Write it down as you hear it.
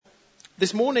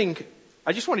This morning,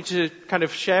 I just wanted to kind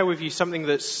of share with you something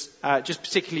that's just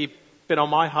particularly been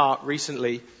on my heart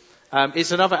recently.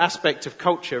 It's another aspect of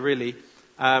culture, really.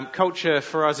 Culture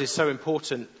for us is so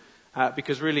important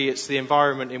because really it's the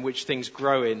environment in which things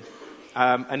grow in.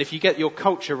 And if you get your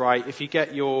culture right, if you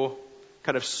get your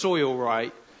kind of soil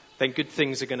right, then good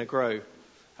things are going to grow.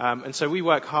 And so we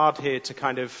work hard here to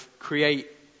kind of create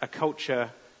a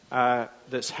culture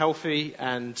that's healthy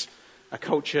and a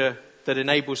culture that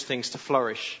enables things to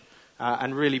flourish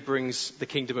and really brings the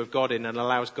kingdom of God in and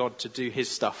allows God to do his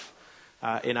stuff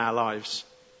in our lives.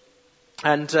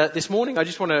 And this morning I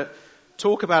just want to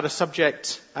talk about a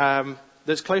subject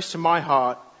that's close to my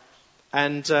heart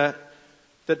and that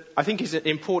I think is an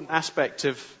important aspect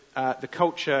of the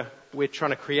culture we're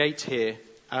trying to create here.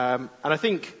 And I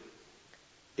think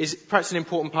is perhaps an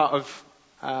important part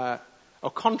of or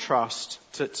contrast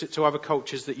to other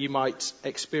cultures that you might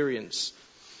experience.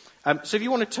 So if you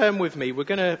want to turn with me, we're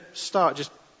going to start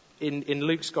just in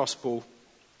Luke's Gospel,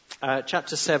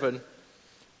 chapter 7.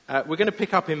 We're going to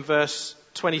pick up in verse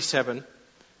 27,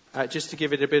 just to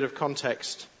give it a bit of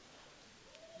context.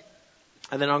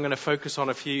 And then I'm going to focus on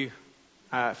a few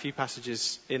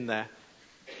passages in there.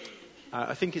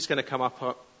 I think it's going to come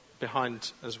up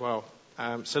behind as well.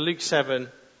 So Luke 7,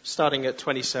 starting at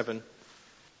 27.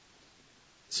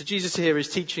 So Jesus here is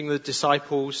teaching the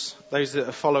disciples, those that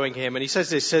are following him, and he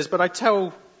says, "But I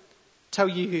tell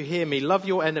you who hear me, love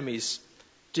your enemies,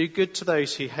 do good to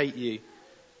those who hate you,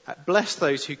 bless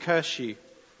those who curse you,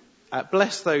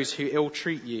 bless those who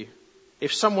ill-treat you.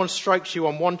 If someone strikes you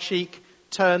on one cheek,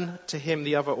 turn to him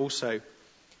the other also.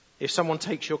 If someone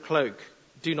takes your cloak,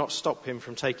 do not stop him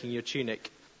from taking your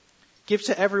tunic. Give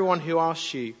to everyone who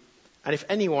asks you, and if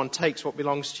anyone takes what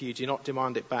belongs to you, do not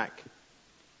demand it back.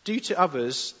 Do to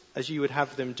others as you would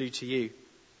have them do to you.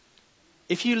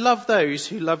 If you love those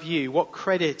who love you, what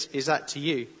credit is that to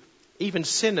you? Even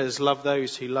sinners love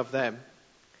those who love them.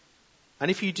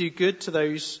 And if you do good to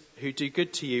those who do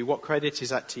good to you, what credit is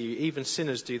that to you? Even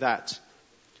sinners do that.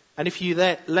 And if you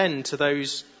lend to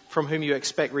those from whom you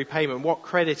expect repayment, what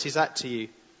credit is that to you?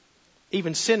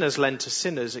 Even sinners lend to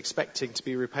sinners, expecting to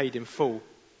be repaid in full.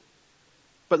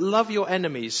 But love your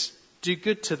enemies, do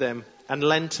good to them, and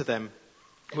lend to them,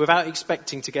 without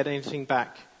expecting to get anything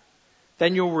back.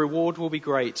 Then your reward will be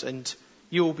great, and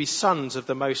you will be sons of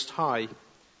the Most High,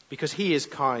 because he is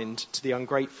kind to the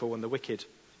ungrateful and the wicked.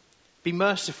 Be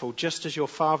merciful, just as your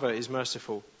Father is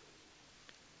merciful.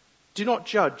 Do not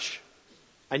judge,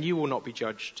 and you will not be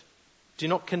judged. Do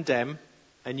not condemn,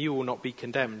 and you will not be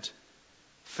condemned.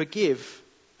 Forgive,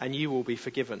 and you will be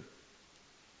forgiven."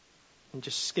 I'm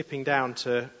just skipping down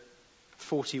to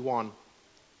 41.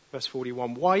 Verse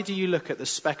 41, "Why do you look at the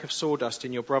speck of sawdust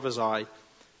in your brother's eye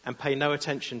and pay no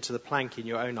attention to the plank in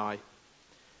your own eye?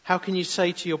 How can you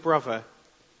say to your brother,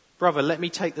 'Brother, let me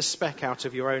take the speck out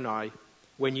of your own eye,'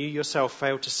 when you yourself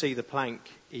fail to see the plank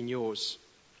in yours?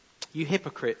 You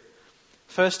hypocrite,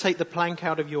 first take the plank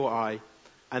out of your eye,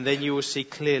 and then you will see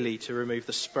clearly to remove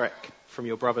the speck from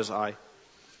your brother's eye."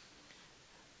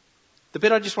 The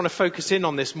bit I just want to focus in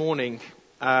on this morning,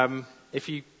 if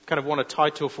you kind of want a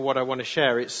title for what I want to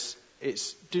share, it's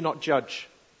 "Do Not Judge."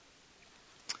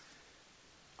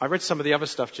 I read some of the other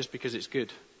stuff just because it's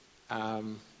good.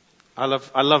 I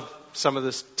love some of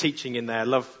this teaching in there.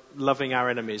 Loving our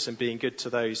enemies and being good to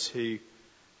those who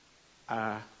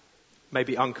may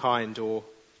be unkind or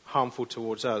harmful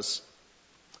towards us.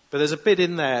 But there's a bit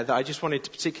in there that I just wanted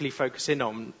to particularly focus in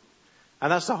on,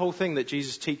 and that's the whole thing that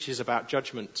Jesus teaches about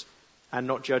judgment and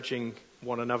not judging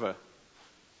one another.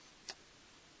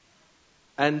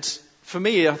 And for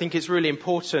me, I think it's really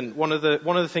important. One of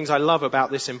the things I love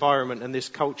about this environment and this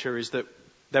culture is that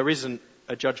there isn't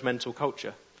a judgmental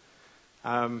culture.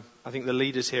 I think the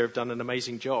leaders here have done an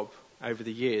amazing job over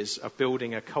the years of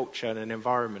building a culture and an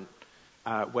environment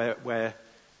where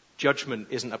judgment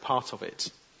isn't a part of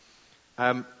it.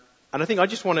 And I think I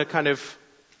just want to kind of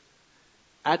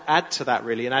add to that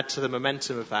really, and add to the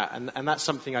momentum of that. And that's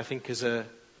something I think as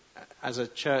a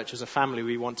church, as a family,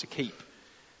 we want to keep.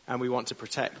 And we want to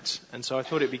protect. And so I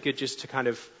thought it'd be good just to kind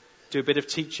of do a bit of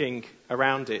teaching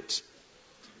around it.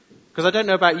 Because I don't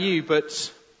know about you,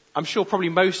 but I'm sure probably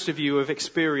most of you have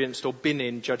experienced or been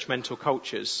in judgmental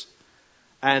cultures.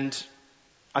 And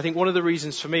I think one of the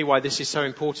reasons for me why this is so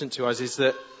important to us is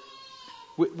that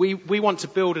we want to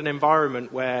build an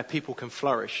environment where people can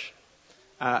flourish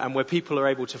and where people are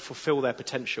able to fulfill their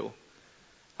potential.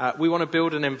 We want to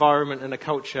build an environment and a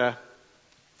culture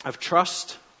of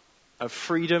trust, of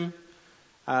freedom,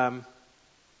 and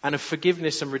of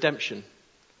forgiveness and redemption,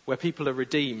 where people are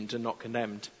redeemed and not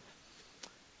condemned.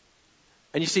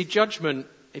 And you see, judgment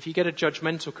if you get a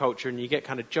judgmental culture and you get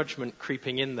kind of judgment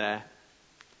creeping in there,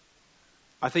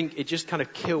 I think it just kind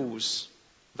of kills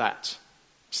that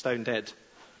stone dead.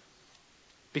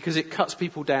 Because it cuts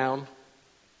people down,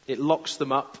 it locks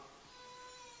them up,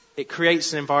 it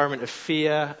creates an environment of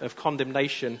fear, of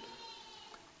condemnation,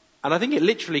 and I think it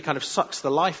literally kind of sucks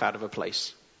the life out of a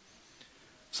place.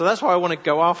 So that's why I want to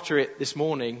go after it this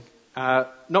morning,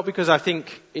 not because I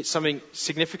think it's something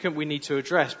significant we need to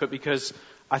address, but because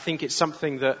I think it's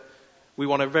something that we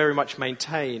want to very much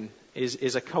maintain,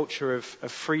 is a culture of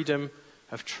freedom,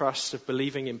 of trust, of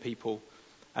believing in people,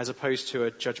 as opposed to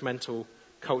a judgmental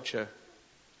culture.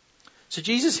 So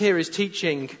Jesus here is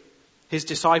teaching his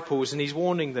disciples and he's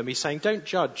warning them. He's saying, don't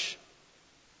judge.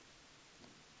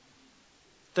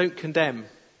 Don't condemn.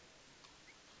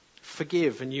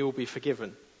 Forgive and you will be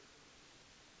forgiven.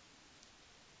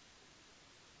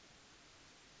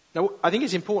 Now, I think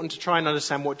it's important to try and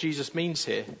understand what Jesus means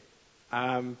here.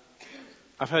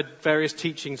 I've heard various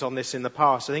teachings on this in the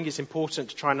past. I think it's important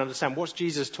to try and understand what's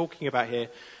Jesus talking about here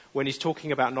when he's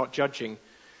talking about not judging.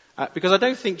 Because I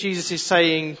don't think Jesus is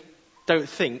saying, don't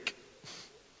think.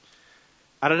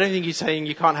 And I don't think he's saying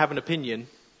you can't have an opinion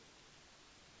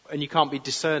and you can't be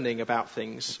discerning about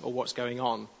things or what's going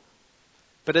on.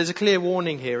 But there's a clear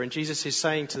warning here, and Jesus is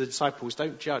saying to the disciples,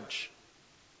 don't judge.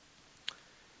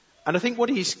 And I think what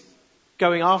he's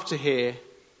going after here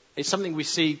is something we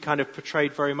see kind of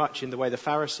portrayed very much in the way the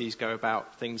Pharisees go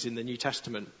about things in the New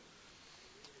Testament.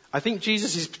 I think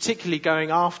Jesus is particularly going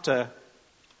after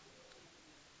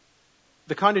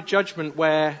the kind of judgment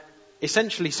where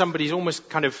essentially somebody's almost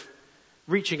kind of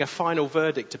reaching a final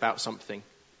verdict about something.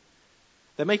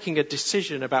 They're making a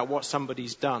decision about what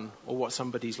somebody's done or what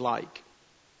somebody's like.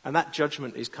 And that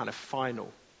judgment is kind of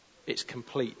final. It's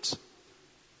complete.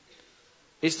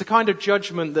 It's the kind of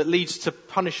judgment that leads to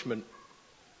punishment,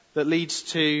 that leads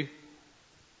to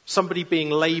somebody being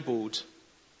labelled.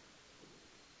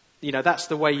 You know, that's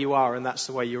the way you are and that's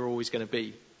the way you're always going to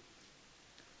be.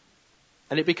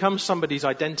 And it becomes somebody's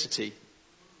identity.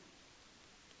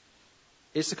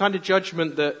 It's the kind of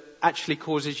judgment that actually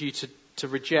causes you to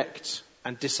reject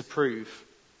and disapprove,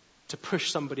 to push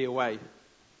somebody away.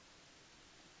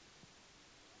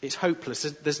 It's hopeless.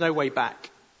 There's no way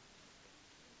back.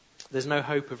 There's no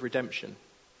hope of redemption.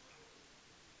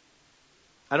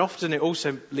 And often it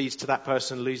also leads to that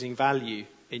person losing value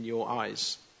in your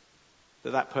eyes,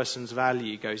 that person's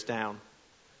value goes down.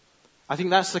 I think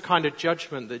that's the kind of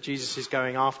judgment that Jesus is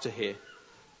going after here.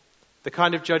 The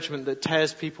kind of judgment that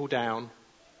tears people down,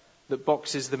 that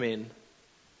boxes them in,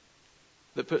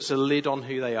 that puts a lid on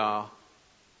who they are,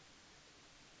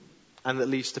 and that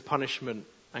leads to punishment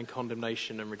and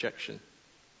condemnation and rejection.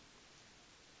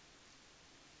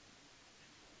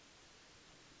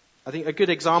 I think a good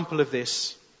example of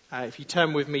this, if you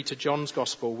turn with me to John's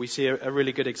Gospel, we see a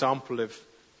really good example of,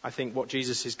 I think, what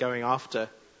Jesus is going after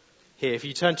here. If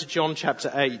you turn to John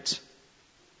chapter 8,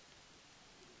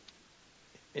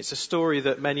 it's a story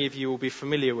that many of you will be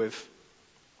familiar with,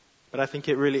 but I think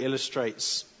it really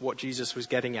illustrates what Jesus was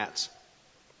getting at.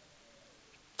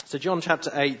 So John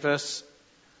chapter 8, verse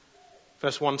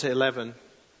 1 to 11.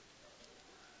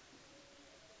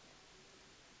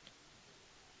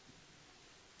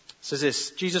 Says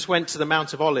this: Jesus went to the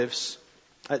Mount of Olives.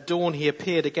 At dawn he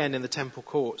appeared again in the temple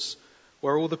courts,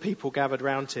 where all the people gathered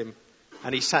round him,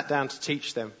 and he sat down to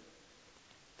teach them.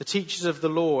 The teachers of the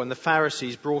law and the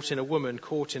Pharisees brought in a woman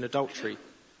caught in adultery.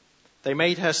 They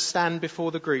made her stand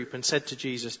before the group and said to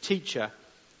Jesus, "Teacher,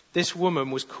 this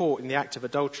woman was caught in the act of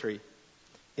adultery.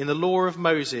 In the law,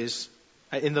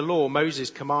 Moses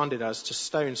commanded us to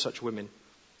stone such women.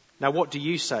 Now what do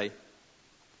you say?"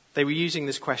 They were using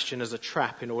this question as a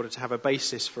trap in order to have a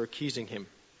basis for accusing him.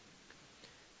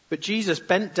 But Jesus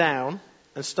bent down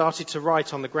and started to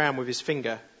write on the ground with his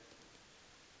finger.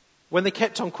 When they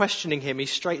kept on questioning him, he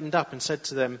straightened up and said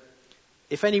to them,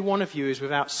 "If any one of you is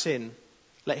without sin,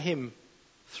 let him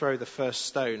throw the first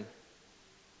stone."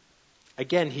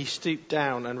 Again he stooped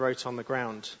down and wrote on the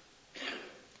ground.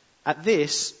 At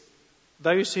this,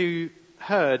 those who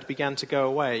heard began to go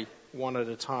away one at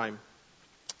a time,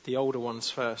 the older ones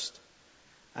first,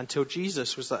 until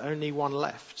Jesus was the only one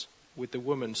left, with the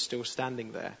woman still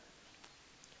standing there.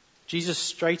 Jesus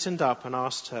straightened up and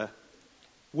asked her,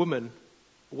 "Woman,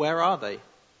 where are they?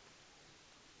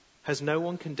 Has no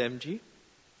one condemned you?"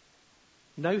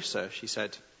 "No, sir," she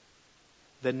said.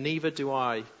 "Then neither do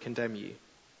I condemn you,"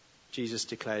 Jesus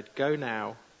declared. "Go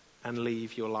now and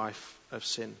leave your life of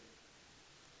sin."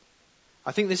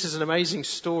 I think this is an amazing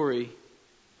story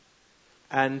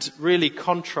and really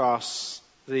contrasts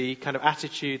the kind of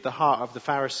attitude, the heart of the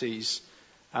Pharisees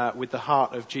with the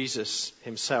heart of Jesus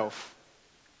himself.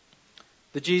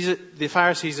 The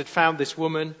Pharisees had found this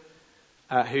woman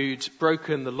who'd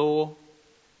broken the law.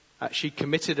 She'd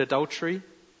committed adultery.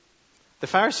 The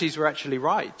Pharisees were actually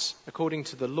right. According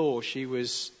to the law, she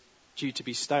was due to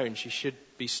be stoned. She should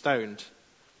be stoned.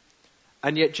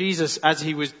 And yet Jesus, as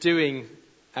he was doing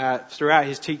throughout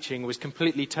his teaching, was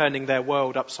completely turning their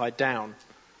world upside down.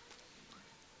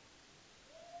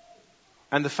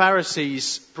 And the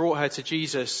Pharisees brought her to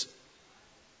Jesus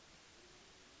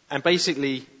and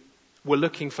basically were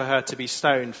looking for her to be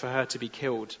stoned, for her to be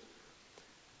killed.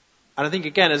 And I think,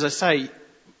 again, as I say,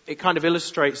 it kind of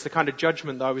illustrates the kind of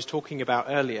judgment that I was talking about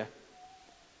earlier.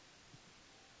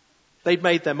 They'd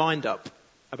made their mind up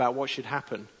about what should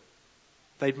happen.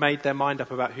 They'd made their mind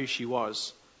up about who she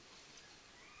was.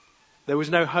 There was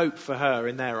no hope for her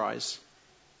in their eyes.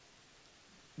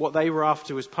 What they were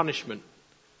after was punishment.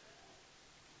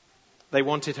 They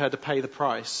wanted her to pay the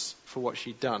price for what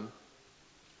she'd done.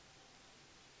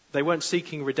 They weren't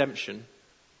seeking redemption.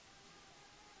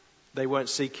 They weren't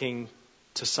seeking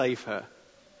to save her.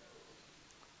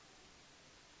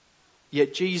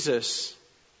 Yet Jesus,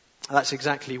 that's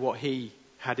exactly what he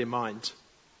had in mind.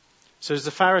 So as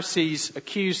the Pharisees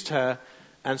accused her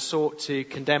and sought to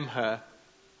condemn her,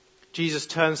 Jesus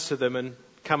turns to them and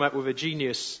come up with a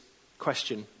genius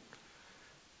question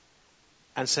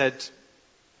and said,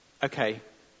 okay,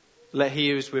 let he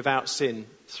who is without sin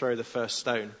throw the first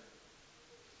stone.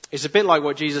 It's a bit like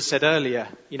what Jesus said earlier,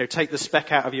 take the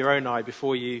speck out of your own eye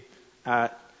before you,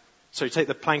 take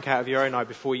the plank out of your own eye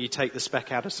before you take the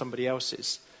speck out of somebody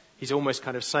else's. He's almost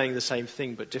kind of saying the same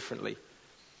thing but differently.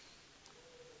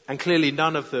 And clearly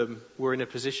none of them were in a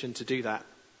position to do that.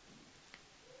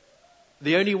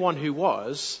 The only one who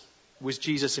was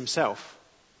Jesus himself.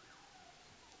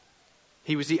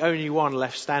 He was the only one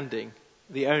left standing,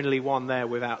 the only one there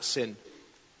without sin.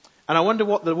 And I wonder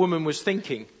what the woman was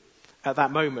thinking at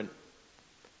that moment.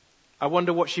 I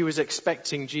wonder what she was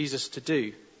expecting Jesus to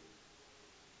do.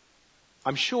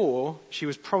 I'm sure she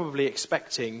was probably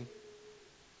expecting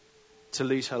to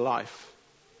lose her life.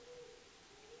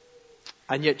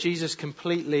 And yet Jesus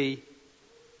completely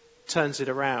turns it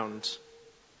around.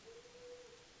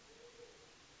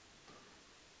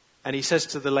 And he says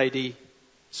to the lady,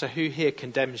 so who here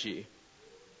condemns you?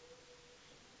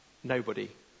 Nobody.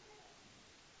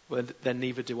 Well, then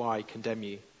neither do I condemn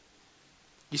you.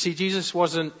 You see, Jesus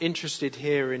wasn't interested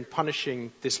here in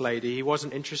punishing this lady. He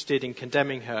wasn't interested in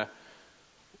condemning her.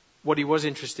 What he was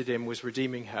interested in was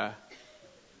redeeming her.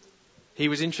 He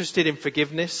was interested in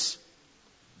forgiveness.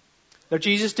 Now,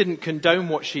 Jesus didn't condone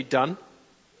what she'd done.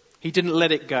 He didn't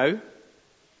let it go.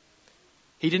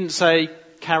 He didn't say,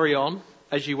 carry on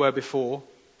as you were before.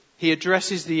 He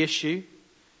addresses the issue.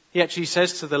 He actually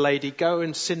says to the lady, go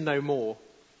and sin no more.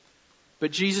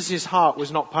 But Jesus' heart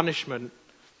was not punishment.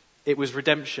 It was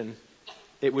redemption.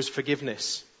 It was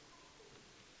forgiveness.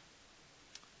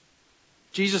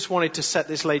 Jesus wanted to set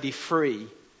this lady free.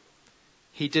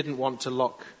 He didn't want to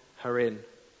lock her in.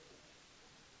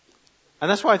 And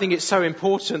that's why I think it's so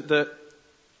important that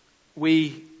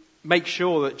we make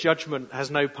sure that judgment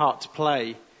has no part to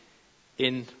play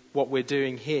in what we're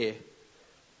doing here.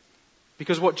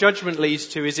 Because what judgment leads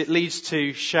to is it leads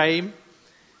to shame,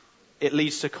 it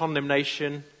leads to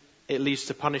condemnation, it leads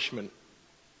to punishment.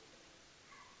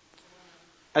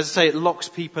 As I say, it locks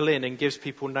people in and gives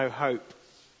people no hope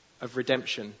of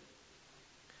redemption.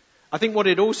 I think what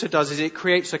it also does is it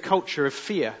creates a culture of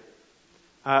fear.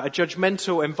 A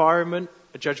judgmental environment,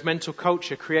 a judgmental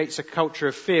culture creates a culture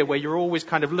of fear where you're always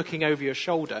kind of looking over your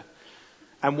shoulder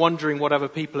and wondering what other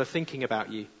people are thinking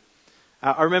about you.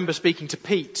 I remember speaking to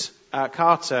Pete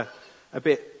Carter a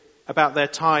bit about their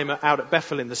time out at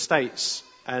Bethel in the States.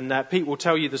 And Pete will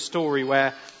tell you the story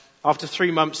where after 3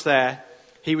 months there,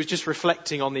 he was just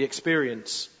reflecting on the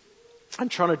experience and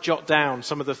trying to jot down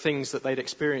some of the things that they'd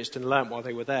experienced and learnt while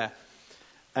they were there.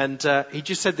 And he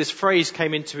just said this phrase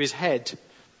came into his head,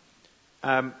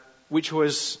 which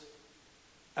was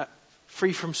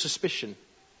free from suspicion.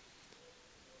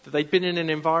 That they'd been in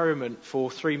an environment for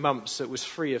 3 months that was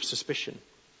free of suspicion.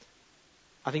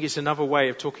 I think it's another way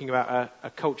of talking about a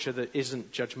culture that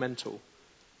isn't judgmental,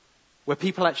 where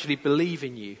people actually believe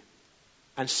in you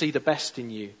and see the best in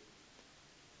you.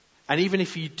 And even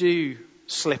if you do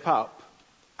slip up,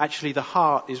 actually the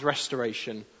heart is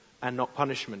restoration and not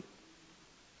punishment.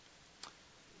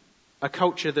 A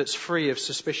culture that's free of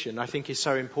suspicion, I think, is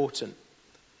so important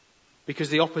because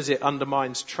the opposite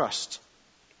undermines trust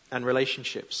and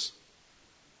relationships.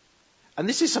 And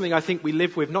this is something I think we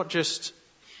live with not just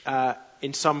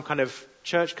in some kind of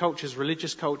church cultures,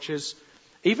 religious cultures,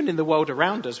 even in the world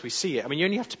around us we see it. I mean, you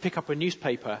only have to pick up a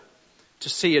newspaper to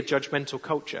see a judgmental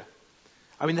culture.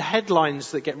 I mean, the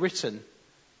headlines that get written,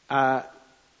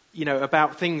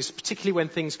 about things, particularly when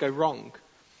things go wrong.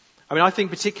 I mean, I think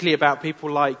particularly about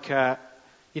people like,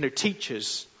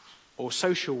 teachers or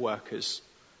social workers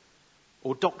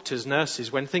or doctors,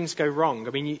 nurses, when things go wrong. I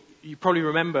mean, you probably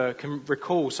can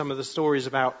recall some of the stories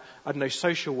about,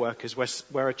 social workers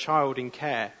where a child in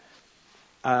care,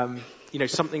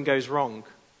 something goes wrong.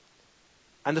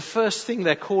 And the first thing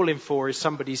they're calling for is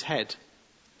somebody's head.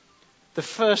 The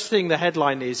first thing the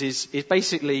headline is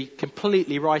basically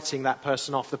completely writing that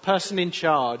person off. The person in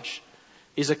charge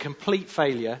is a complete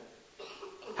failure,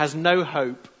 has no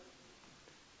hope,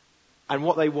 and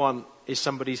what they want is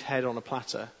somebody's head on a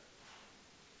platter.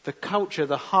 The culture,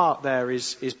 the heart there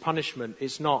is punishment.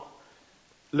 It's not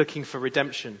looking for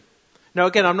redemption. Now,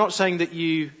 again, I'm not saying that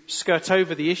you skirt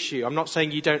over the issue. I'm not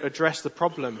saying you don't address the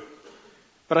problem.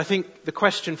 But I think the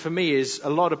question for me is a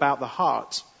lot about the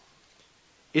heart.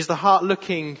 Is the heart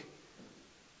looking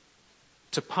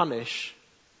to punish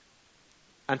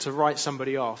and to write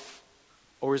somebody off?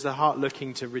 Or is the heart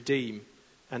looking to redeem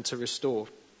and to restore?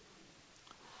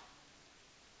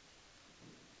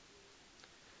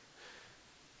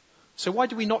 So why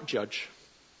do we not judge?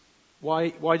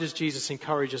 Why does Jesus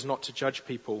encourage us not to judge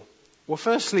people? Well,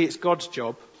 firstly, it's God's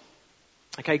job.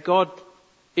 Okay, God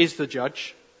is the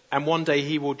judge, and one day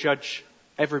he will judge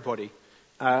everybody.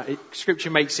 Scripture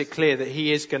makes it clear that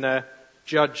he is going to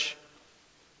judge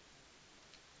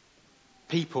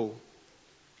people.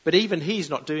 But even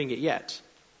he's not doing it yet.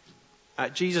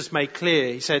 Jesus made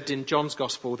clear, he said in John's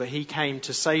Gospel, that he came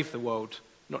to save the world,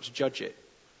 not to judge it.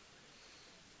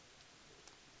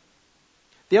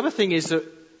 The other thing is that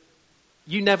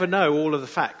you never know all of the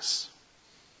facts.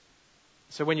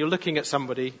 So when you're looking at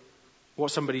somebody,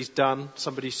 what somebody's done,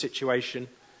 somebody's situation,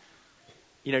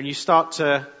 you start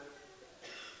to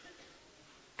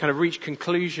kind of reach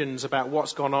conclusions about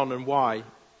what's gone on and why,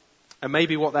 and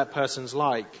maybe what that person's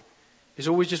like, it's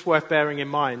always just worth bearing in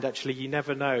mind. Actually, you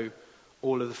never know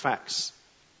all of the facts.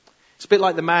 It's a bit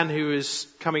like the man who was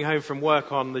coming home from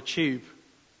work on the tube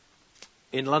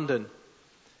in London.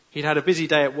 He'd had a busy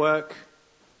day at work.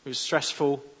 It was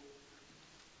stressful.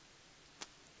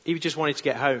 He just wanted to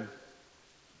get home.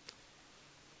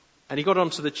 And he got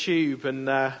onto the tube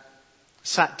and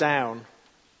sat down.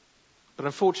 But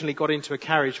unfortunately got into a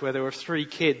carriage where there were 3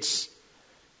 kids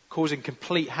causing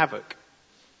complete havoc.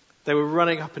 They were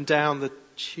running up and down the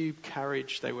tube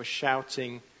carriage. They were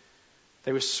shouting.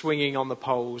 They were swinging on the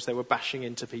poles. They were bashing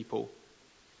into people.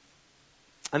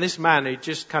 And this man, who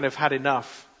just kind of had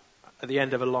enough at the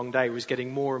end of a long day, was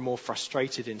getting more and more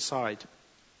frustrated inside.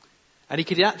 And he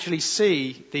could actually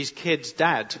see these kids'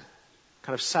 dad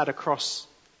kind of sat across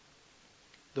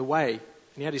the way.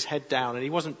 And he had his head down and he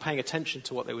wasn't paying attention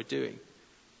to what they were doing.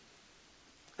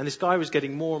 And this guy was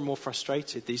getting more and more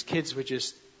frustrated. These kids were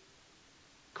just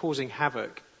causing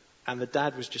havoc. And the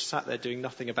dad was just sat there doing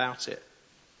nothing about it.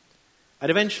 And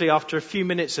eventually, after a few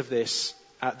minutes of this,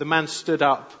 the man stood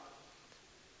up.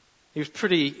 He was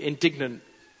pretty indignant.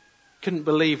 Couldn't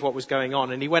believe what was going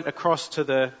on. And he went across to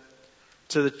the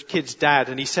kid's dad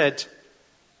and he said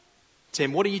to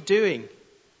him, "What are you doing?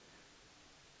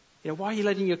 Why are you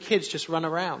letting your kids just run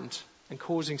around and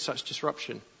causing such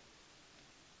disruption?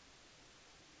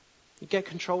 You get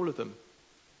control of them."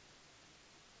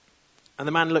 And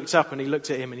the man looked up and he looked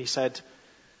at him and he said,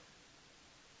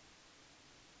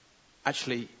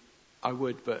 "Actually, I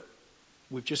would, but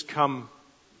we've just come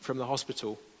from the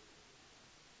hospital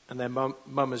and their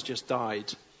mum has just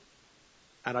died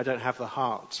and I don't have the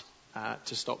heart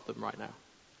to stop them right now."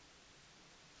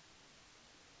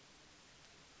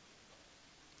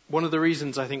 One of the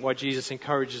reasons I think why Jesus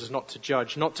encourages us not to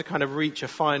judge, not to kind of reach a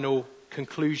final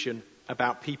conclusion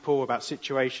about people, about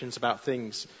situations, about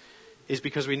things, is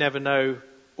because we never know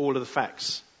all of the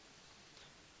facts.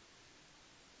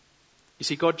 You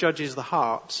see, God judges the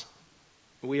heart.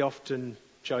 We often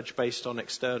judge based on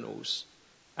externals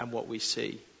and what we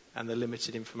see and the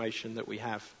limited information that we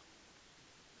have.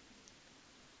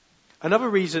 Another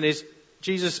reason is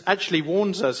Jesus actually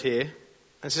warns us here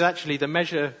and says, actually, the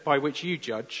measure by which you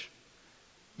judge,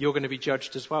 you're going to be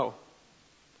judged as well.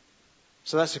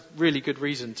 So that's a really good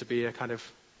reason to be a kind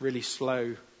of really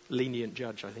slow, lenient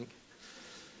judge, I think.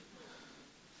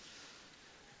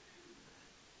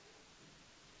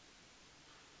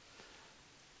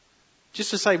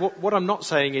 Just to say, what I'm not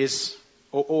saying is,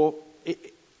 what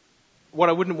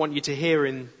I wouldn't want you to hear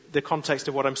in the context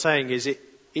of what I'm saying is,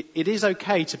 it is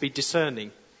okay to be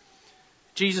discerning.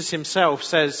 Jesus himself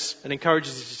says and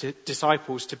encourages his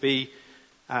disciples to be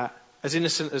as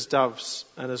innocent as doves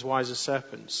and as wise as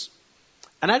serpents.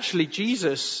 And actually,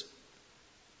 Jesus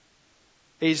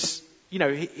is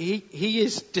he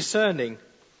is discerning.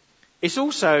 It's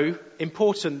also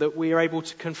important that we are able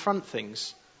to confront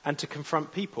things and to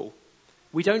confront people.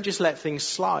 We don't just let things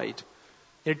slide.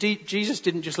 Jesus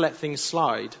didn't just let things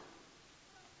slide.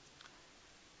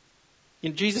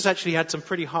 Jesus actually had some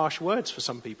pretty harsh words for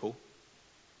some people.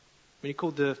 He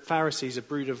called the Pharisees a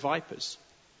brood of vipers.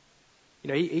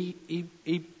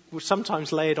 He would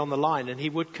sometimes lay it on the line, and he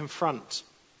would confront.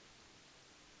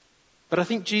 But I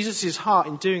think Jesus' heart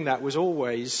in doing that was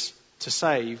always to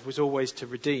save, was always to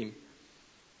redeem.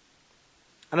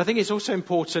 And I think it's also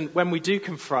important when we do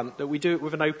confront that we do it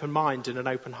with an open mind and an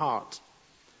open heart.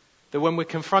 That when we're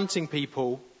confronting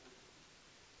people,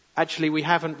 actually we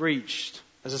haven't reached,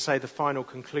 as I say, the final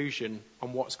conclusion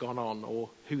on what's gone on or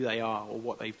who they are or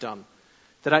what they've done.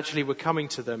 That actually we're coming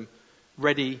to them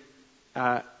ready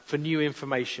for new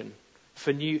information,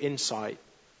 for new insight,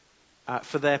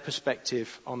 for their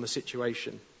perspective on the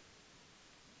situation.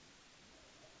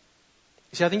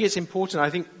 You see, I think it's important. I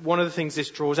think one of the things this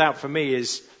draws out for me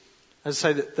is, as I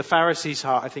say, that the Pharisees'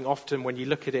 heart, I think often when you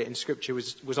look at it in Scripture,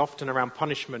 was often around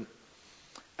punishment.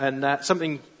 And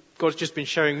something God's just been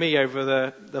showing me over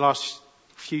the last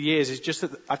few years is just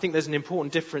that I think there's an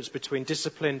important difference between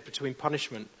discipline, between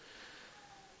punishment.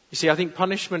 You see, I think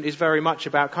punishment is very much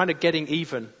about kind of getting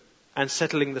even and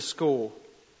settling the score.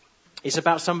 It's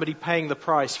about somebody paying the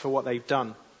price for what they've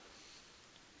done.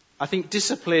 I think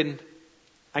discipline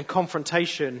and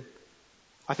confrontation,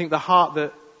 I think the heart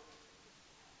that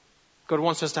God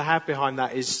wants us to have behind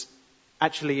that is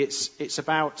actually it's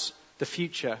about the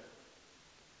future.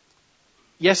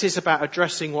 Yes, it's about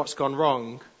addressing what's gone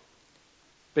wrong,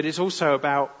 but it's also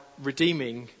about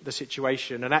redeeming the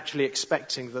situation and actually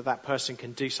expecting that person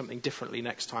can do something differently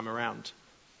next time around.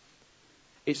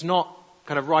 It's not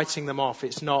kind of writing them off.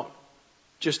 It's not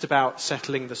just about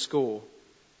settling the score.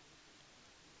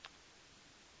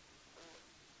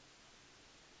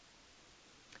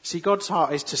 See, God's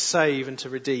heart is to save and to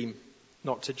redeem,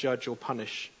 not to judge or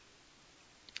punish.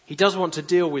 He does want to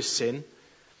deal with sin,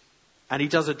 and he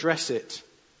does address it.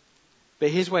 But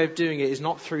his way of doing it is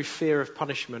not through fear of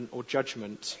punishment or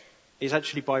judgment. It's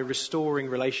actually by restoring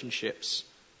relationships,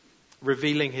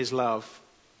 revealing his love,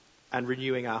 and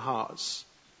renewing our hearts.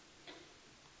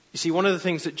 You see, one of the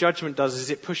things that judgment does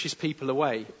is it pushes people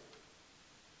away.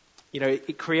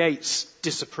 It creates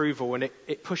disapproval and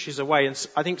it pushes away. And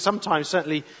I think sometimes,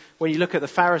 certainly when you look at the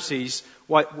Pharisees,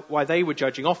 why they were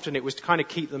judging, often it was to kind of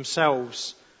keep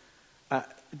themselves,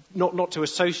 not to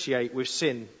associate with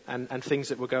sin and things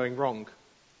that were going wrong.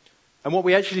 And what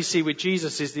we actually see with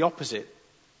Jesus is the opposite.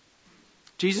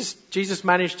 Jesus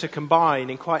managed to combine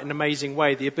in quite an amazing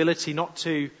way the ability not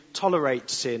to tolerate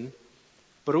sin,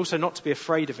 but also not to be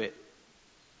afraid of it.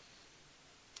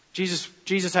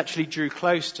 Jesus actually drew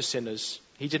close to sinners.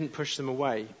 He didn't push them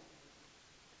away.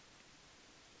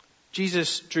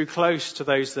 Jesus drew close to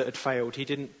those that had failed. He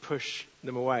didn't push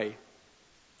them away.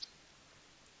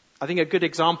 I think a good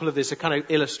example of this, a kind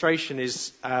of illustration,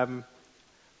 is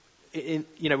we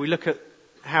look at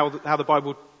how the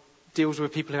Bible deals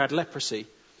with people who had leprosy.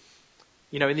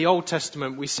 In the Old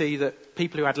Testament, we see that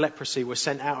people who had leprosy were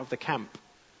sent out of the camp.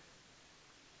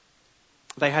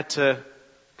 They had to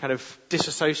kind of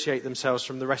disassociate themselves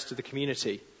from the rest of the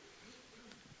community.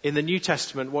 In the New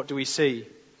Testament, what do we see?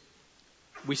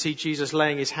 We see Jesus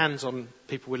laying his hands on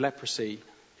people with leprosy,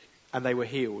 and they were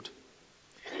healed.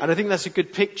 And I think that's a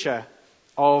good picture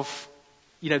of,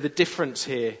 the difference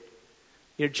here.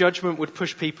 Judgment would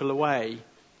push people away,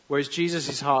 whereas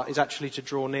Jesus' heart is actually to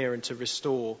draw near and to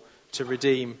restore, to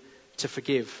redeem, to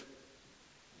forgive.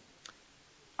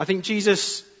 I think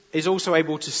Jesus is also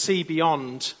able to see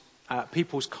beyond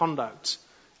people's conduct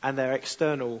and their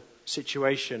external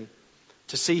situation,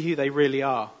 to see who they really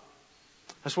are.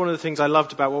 That's one of the things I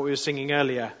loved about what we were singing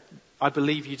earlier. I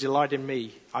believe you delight in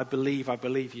me. I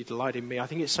believe you delight in me. I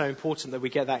think it's so important that we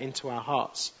get that into our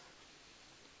hearts.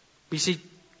 You see,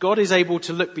 God is able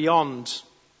to look beyond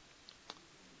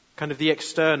kind of the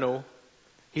external.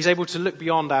 He's able to look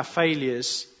beyond our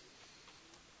failures.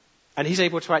 And he's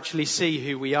able to actually see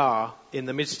who we are in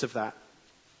the midst of that.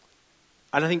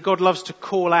 And I think God loves to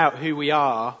call out who we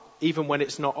are, even when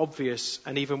it's not obvious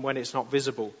and even when it's not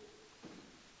visible.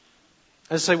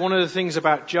 And so one of the things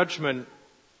about judgment,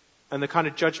 and the kind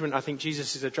of judgment I think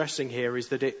Jesus is addressing here, is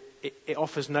that it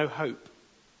offers no hope.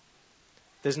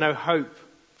 There's no hope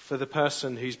for the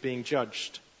person who's being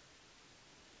judged.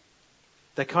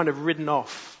 They're kind of ridden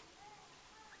off.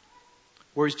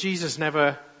 Whereas Jesus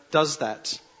never does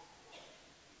that.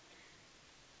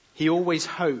 He always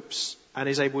hopes and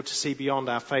is able to see beyond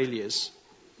our failures.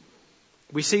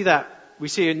 We see that we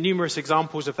see numerous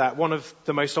examples of that. One of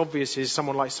the most obvious is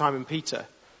someone like Simon Peter,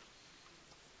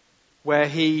 where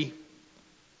he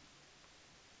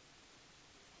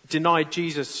denied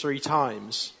Jesus 3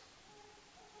 times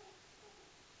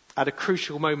at a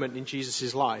crucial moment in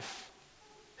Jesus' life.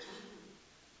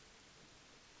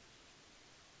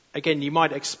 Again, you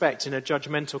might expect in a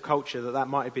judgmental culture that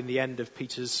might have been the end of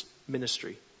Peter's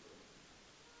ministry.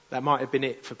 That might have been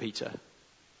it for Peter.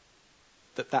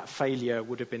 That failure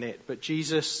would have been it. But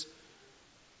Jesus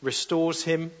restores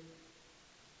him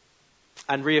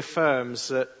and reaffirms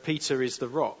that Peter is the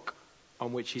rock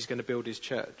on which he's going to build his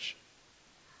church.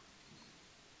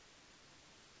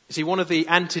 You see, one of the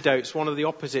antidotes, one of the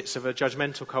opposites of a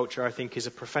judgmental culture, I think, is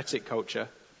a prophetic culture.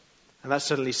 And that's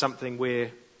certainly something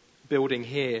we're building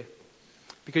here.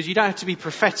 Because you don't have to be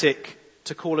prophetic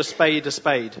to call a spade a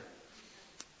spade.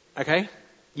 Okay?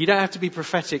 You don't have to be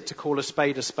prophetic to call a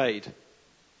spade a spade.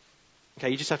 Okay?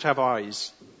 You just have to have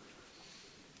eyes.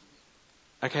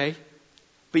 Okay?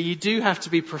 But you do have to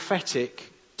be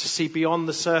prophetic to see beyond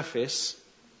the surface,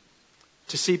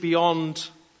 to see beyond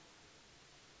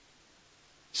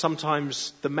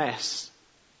sometimes the mess,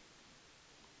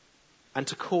 and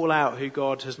to call out who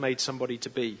God has made somebody to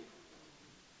be.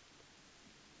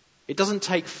 It doesn't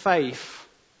take faith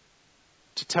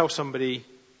to tell somebody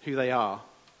who they are.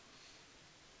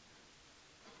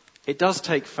 It does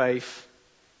take faith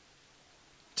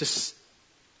to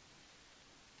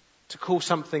call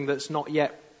something that's not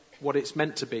yet what it's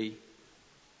meant to be,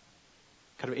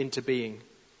 kind of into being.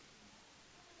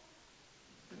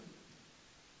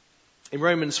 In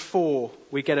Romans 4,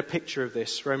 we get a picture of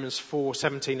this. Romans 4,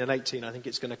 17 and 18. I think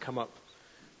it's going to come up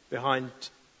behind.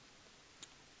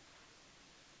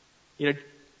 You know,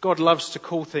 God loves to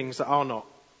call things that are not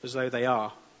as though they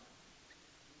are.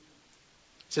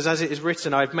 It says, as it is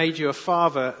written, I've made you a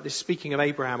father, this speaking of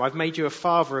Abraham, I've made you a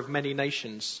father of many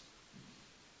nations.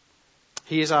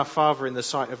 He is our father in the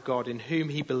sight of God, in whom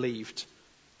he believed.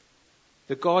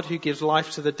 The God who gives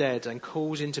life to the dead and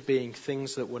calls into being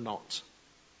things that were not.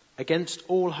 Against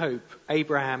all hope,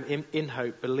 Abraham in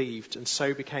hope believed, and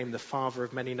so became the father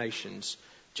of many nations,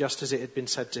 just as it had been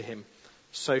said to him,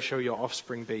 so shall your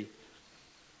offspring be.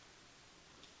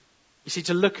 You see,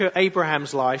 to look at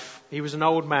Abraham's life, he was an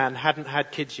old man, hadn't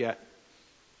had kids yet.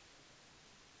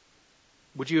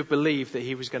 Would you have believed that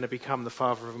he was going to become the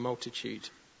father of a multitude?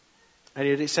 And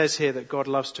yet it says here that God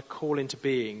loves to call into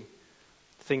being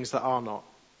things that are not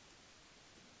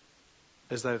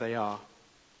as though they are.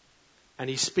 And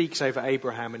he speaks over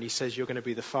Abraham and he says, you're going to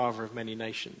be the father of many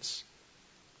nations.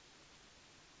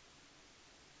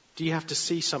 Do you have to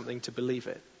see something to believe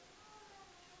it?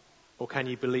 Or can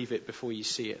you believe it before you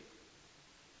see it?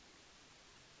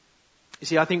 You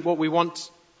see, I think what we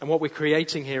want and what we're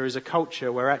creating here is a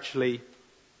culture where actually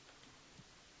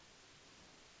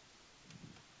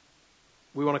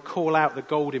we want to call out the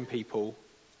gold in people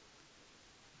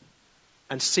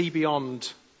and see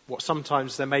beyond what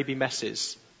sometimes there may be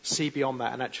messes. See beyond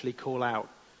that and actually call out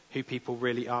who people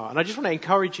really are. And I just want to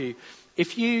encourage you,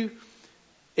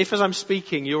 if as I'm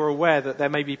speaking you're aware that there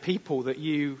may be people that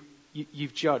you've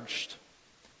judged,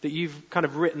 that you've kind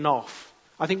of written off,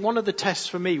 I think one of the tests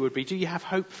for me would be, do you have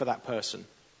hope for that person?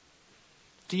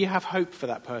 Do you have hope for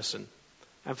that person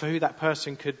and for who that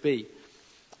person could be?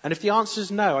 And if the answer is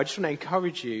no, I just want to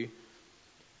encourage you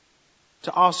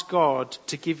to ask God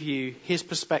to give you his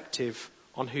perspective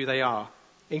on who they are.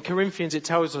 In Corinthians, it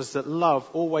tells us that love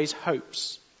always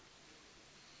hopes.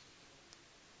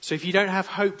 So if you don't have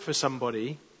hope for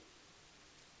somebody,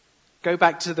 go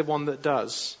back to the one that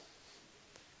does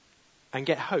and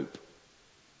get hope.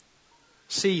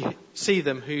 See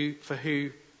them for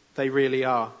who they really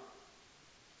are.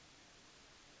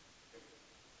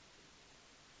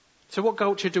 So what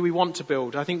culture do we want to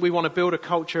build? I think we want to build a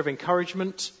culture of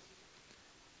encouragement.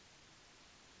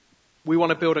 We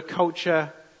want to build a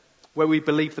culture where we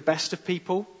believe the best of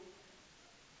people.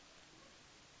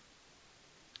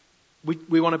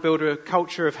 We want to build a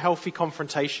culture of healthy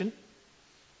confrontation.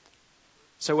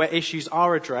 So where issues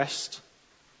are addressed,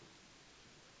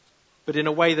 but in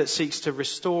a way that seeks to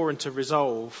restore and to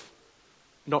resolve,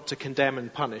 not to condemn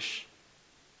and punish.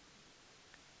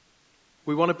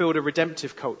 We want to build a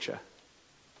redemptive culture.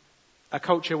 A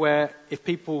culture where if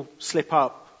people slip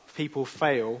up, if people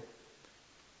fail,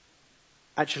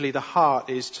 actually the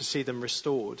heart is to see them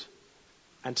restored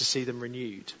and to see them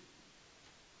renewed.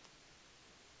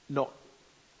 Not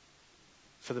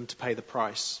for them to pay the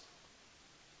price.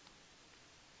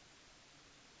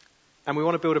 And we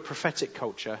want to build a prophetic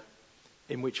culture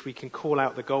in which we can call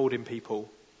out the gold in people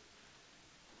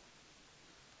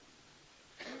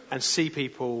and see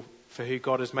people for who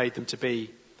God has made them to be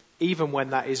even when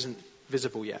that isn't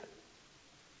visible yet.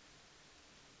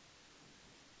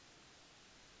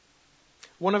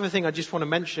 One other thing I just want to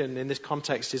mention in this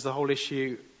context is the whole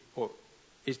issue, or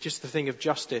is just the thing of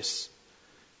justice.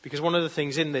 Because one of the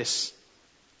things in this,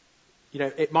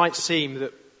 it might seem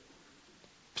that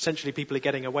potentially people are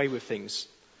getting away with things.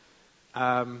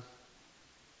 As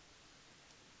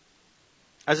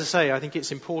I say, I think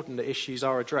it's important that issues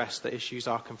are addressed, that issues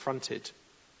are confronted.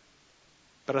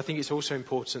 But I think it's also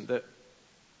important that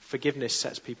forgiveness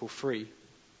sets people free.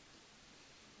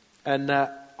 And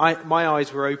my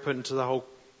eyes were open to the whole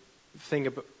thing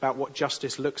about what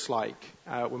justice looks like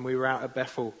when we were out at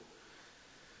Bethel.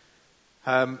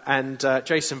 And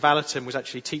Jason Valentin was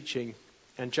actually teaching.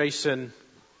 And Jason,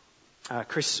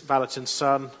 Chris Valentin's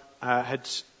son, had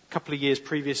a couple of years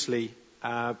previously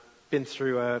been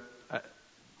through a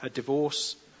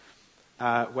divorce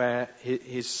where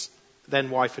his then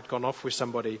wife had gone off with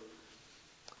somebody.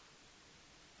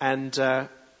 And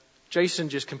Jason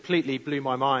just completely blew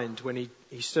my mind when he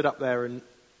stood up there and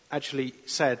actually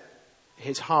said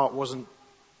his heart wasn't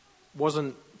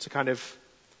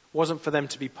for them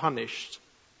to be punished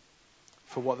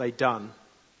for what they'd done.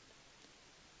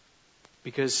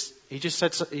 Because he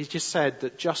just said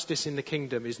that justice in the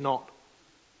kingdom is not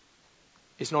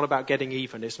about getting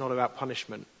even, it's not about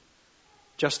punishment.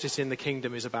 Justice in the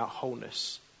kingdom is about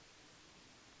wholeness.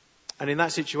 And in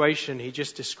that situation, he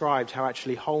just described how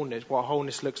actually what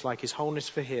wholeness looks like is wholeness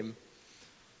for him,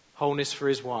 wholeness for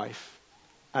his wife,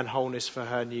 and wholeness for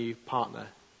her new partner.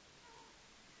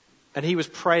 And he was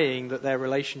praying that their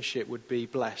relationship would be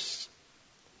blessed.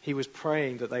 He was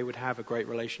praying that they would have a great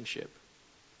relationship.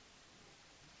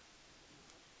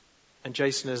 And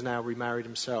Jason has now remarried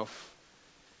himself.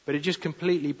 But it just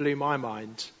completely blew my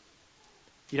mind.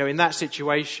 In that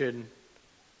situation,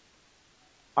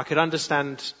 I could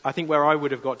understand, I think where I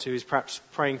would have got to is perhaps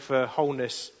praying for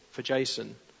wholeness for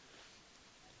Jason.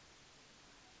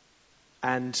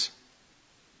 And,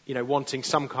 wanting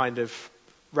some kind of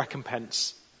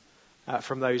recompense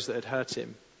from those that had hurt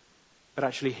him. But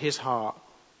actually his heart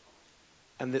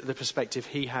and the perspective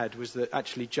he had was that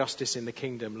actually justice in the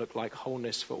kingdom looked like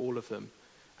wholeness for all of them.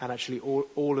 And actually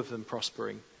all of them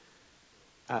prospering.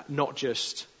 Not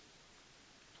just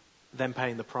them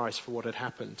paying the price for what had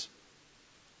happened.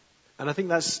 And I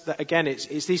think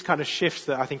it's these kind of shifts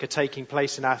that I think are taking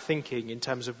place in our thinking in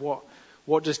terms of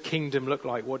what does kingdom look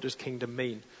like? What does kingdom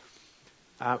mean?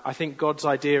 I think God's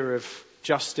idea of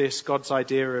justice, God's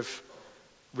idea of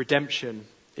redemption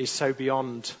is so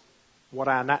beyond what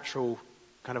our natural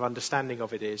kind of understanding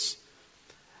of it is.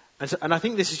 And I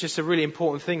think this is just a really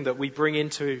important thing that we bring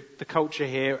into the culture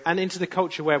here and into the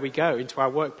culture where we go, into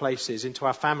our workplaces, into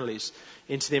our families,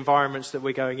 into the environments that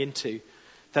we're going into.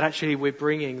 That actually we're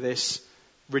bringing this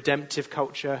redemptive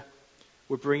culture,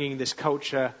 we're bringing this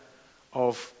culture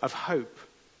of hope,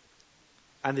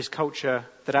 and this culture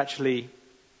that actually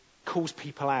calls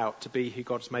people out to be who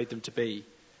God's made them to be,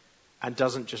 and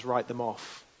doesn't just write them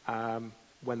off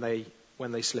when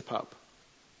they slip up.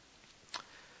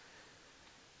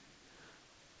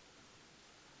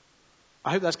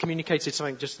 I hope that's communicated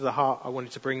something just to the heart I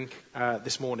wanted to bring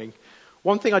this morning.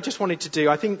 One thing I just wanted to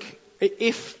do, I think,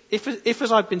 if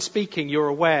as I've been speaking, you're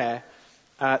aware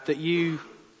that you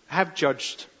have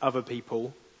judged other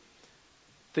people,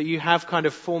 that you have kind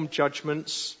of formed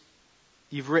judgments,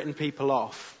 you've written people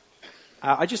off,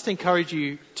 I just encourage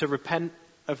you to repent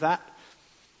of that.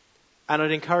 And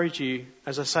I'd encourage you,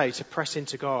 as I say, to press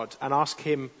into God and ask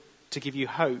Him to give you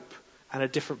hope and a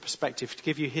different perspective, to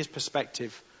give you His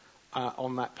perspective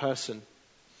on that person.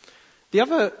 The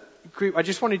other group I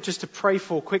just wanted to pray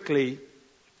for quickly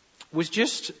was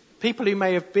just people who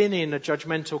may have been in a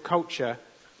judgmental culture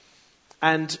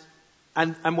and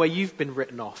where you've been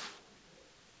written off,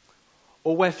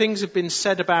 or where things have been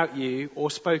said about you or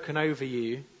spoken over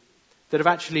you that have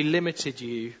actually limited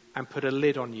you and put a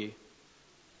lid on you.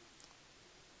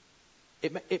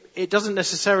 It doesn't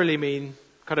necessarily mean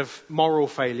kind of moral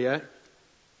failure.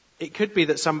 It could be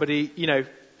that somebody,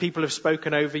 people have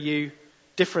spoken over you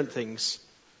different things.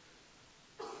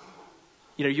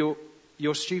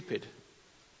 You're stupid.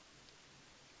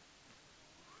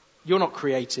 You're not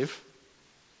creative.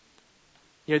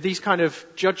 These kind of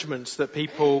judgments that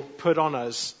people put on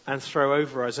us and throw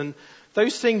over us. And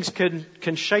those things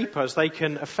can shape us. They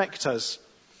can affect us.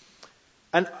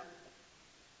 And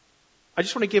I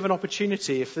just want to give an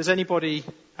opportunity. If there's anybody,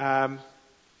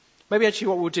 maybe actually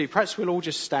what we'll do, perhaps we'll all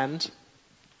just stand.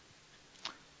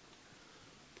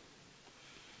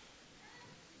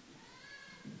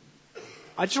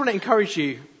 I just want to encourage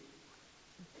you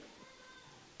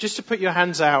just to put your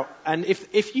hands out. And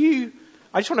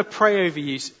I just want to pray over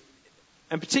you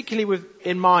And particularly with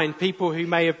in mind people who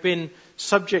may have been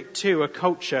subject to a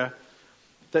culture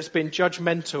that's been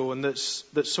judgmental and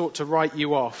that's sought to write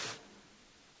you off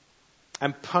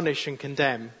and punish and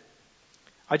condemn.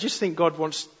 I just think God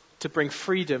wants to bring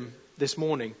freedom this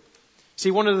morning.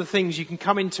 See, one of the things, you can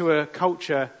come into a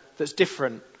culture that's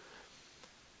different,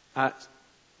 but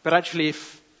actually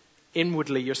if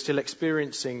inwardly you're still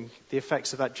experiencing the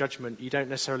effects of that judgment, you don't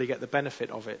necessarily get the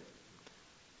benefit of it.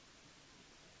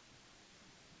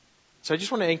 So I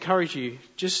just want to encourage you,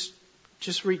 just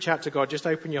reach out to God, just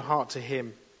open your heart to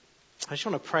Him. I just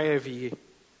want to pray over you.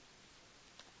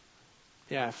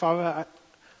 Yeah, Father,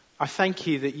 I thank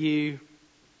you that you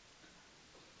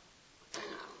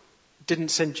didn't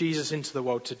send Jesus into the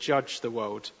world to judge the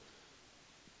world,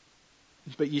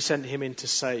 but you sent him in to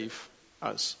save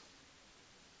us.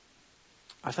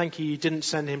 I thank you didn't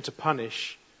send him to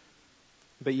punish,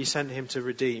 but you sent him to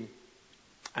redeem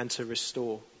and to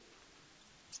restore.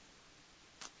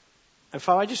 And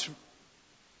Father, I just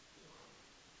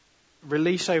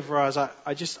release over us,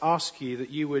 I just ask you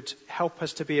that you would help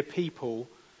us to be a people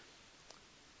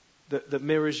that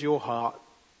mirrors your heart.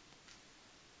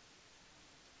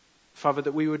 Father,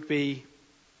 that we would be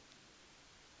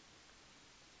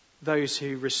those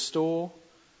who restore.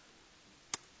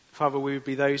 Father, we would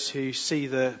be those who see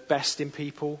the best in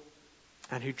people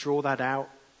and who draw that out.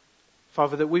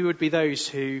 Father, that we would be those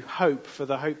who hope for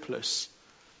the hopeless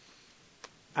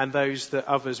and those that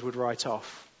others would write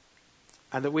off.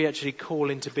 And that we actually call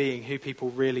into being who people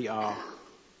really are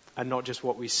and not just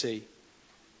what we see.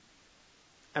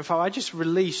 And Father, I just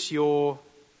release your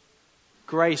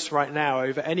grace right now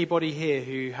over anybody here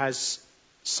who has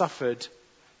suffered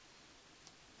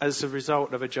as a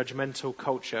result of a judgmental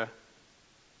culture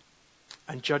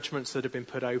and judgments that have been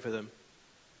put over them.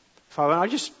 Father,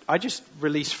 I just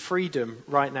release freedom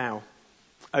right now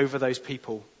over those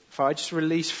people. Father, I just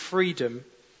release freedom.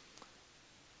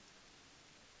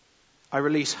 I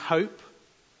release hope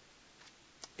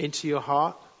into your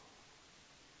heart.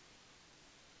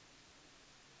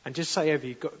 And just say over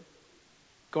you,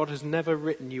 God has never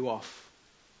written you off.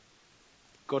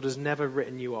 God has never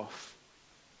written you off.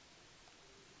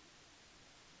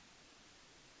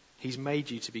 He's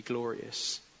made you to be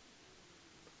glorious.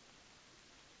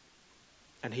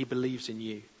 And he believes in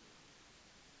you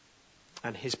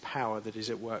and his power that is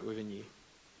at work within you.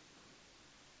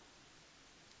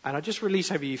 And I just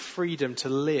release over you freedom to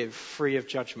live free of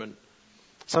judgment.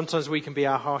 Sometimes we can be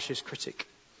our harshest critic.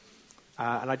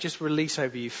 And I just release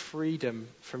over you freedom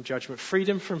from judgment,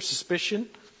 freedom from suspicion,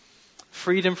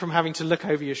 freedom from having to look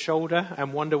over your shoulder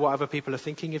and wonder what other people are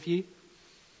thinking of you,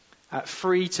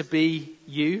 free to be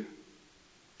you.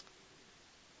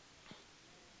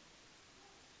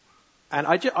 And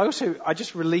I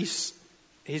just release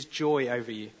his joy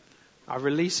over you. I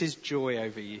release his joy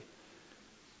over you.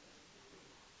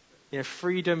 You know,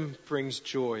 freedom brings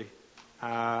joy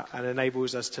and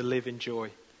enables us to live in joy.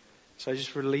 So I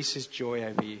just release his joy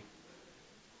over you.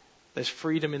 There's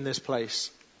freedom in this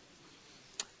place.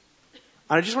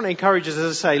 And I just want to encourage us,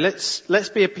 as I say, let's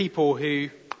be a people who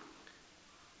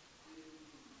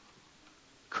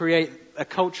create a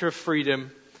culture of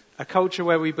freedom, a culture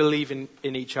where we believe in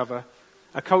each other,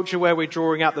 a culture where we're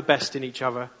drawing out the best in each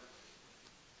other,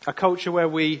 a culture where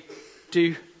we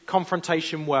do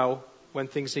confrontation well when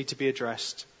things need to be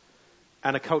addressed,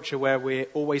 and a culture where we're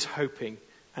always hoping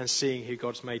and seeing who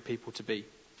God's made people to be.